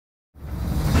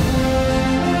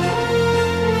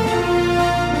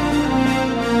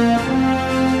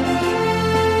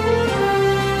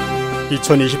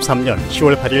2023년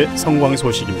 10월 8일 성광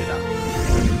소식입니다.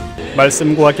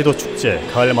 말씀과 기도 축제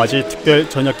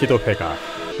가을맞이특별저녁기도회가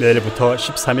내일부터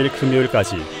 13일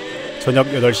금요일까지 저녁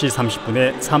 8시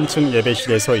 30분에 3층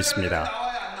예배실에서 있습니다.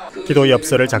 기도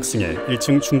엽서를 작성해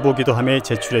 1층 중보기도함에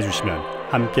제출해 주시면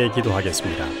함께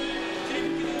기도하겠습니다.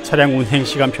 차량 운행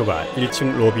시간표가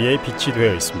 1층 로비에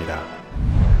비치되어 있습니다.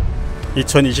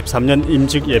 2023년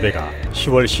임직 예배가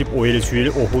 10월 15일 주일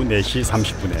오후 4시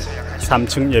 30분에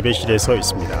 3층 예배실에서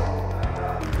있습니다.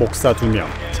 목사 2명,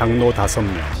 장로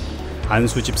 5명,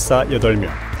 안수집사 8명,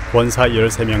 원사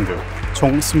 13명 등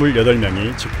총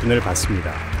 28명이 직분을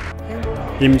받습니다.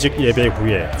 임직 예배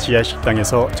후에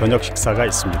지하식당에서 저녁 식사가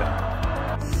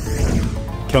있습니다.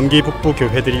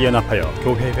 경기북부교회들이 연합하여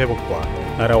교회 회복과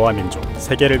나라와 민족,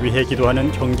 세계를 위해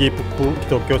기도하는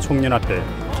경기북부기독교총연합회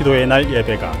기도의날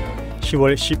예배가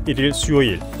 10월 11일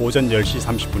수요일 오전 10시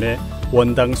 30분에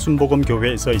원당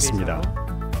순복음교회에서 있습니다.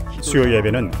 수요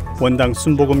예배는 원당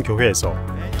순복음교회에서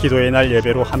기도의 날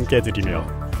예배로 함께 드리며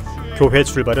교회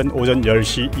출발은 오전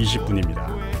 10시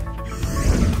 20분입니다.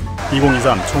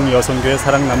 2023 총여선교회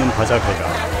사랑나눔바자회가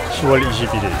 10월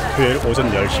 21일 토요일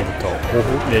오전 10시부터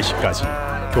오후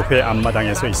 4시까지 교회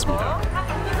앞마당에서 있습니다.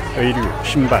 의류,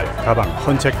 신발, 가방,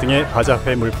 헌책 등의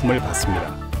바자회 물품을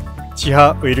받습니다.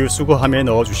 지하 의류 수거함에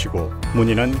넣어주시고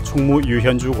문의는 총무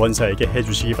유현주 원사에게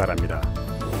해주시기 바랍니다.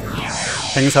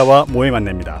 행사와 모임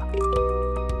안내입니다.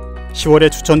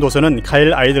 10월의 추천 도서는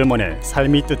카일 아이들먼의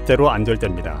삶이 뜻대로 안 될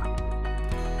때입니다.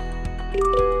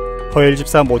 허일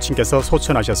집사 모친께서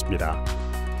소천하셨습니다.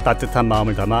 따뜻한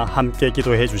마음을 담아 함께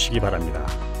기도해 주시기 바랍니다.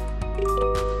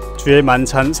 주의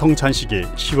만찬 성찬식이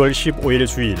 10월 15일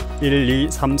주일 1,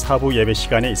 2, 3, 4부 예배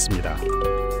시간에 있습니다.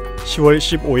 10월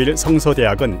 15일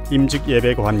성서대학은 임직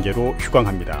예배 관계로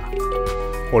휴강합니다.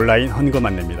 온라인 헌금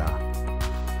안내입니다.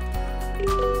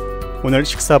 오늘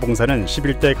식사 봉사는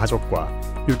 11대 가족과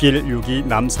 6162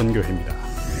 남선교회입니다.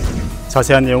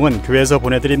 자세한 내용은 교회에서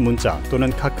보내드린 문자 또는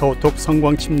카카오톡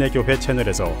성광침례교회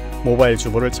채널에서 모바일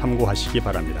주보를 참고하시기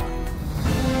바랍니다.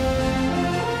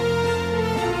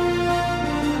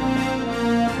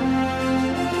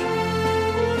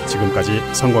 지금까지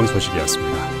성광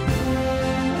소식이었습니다.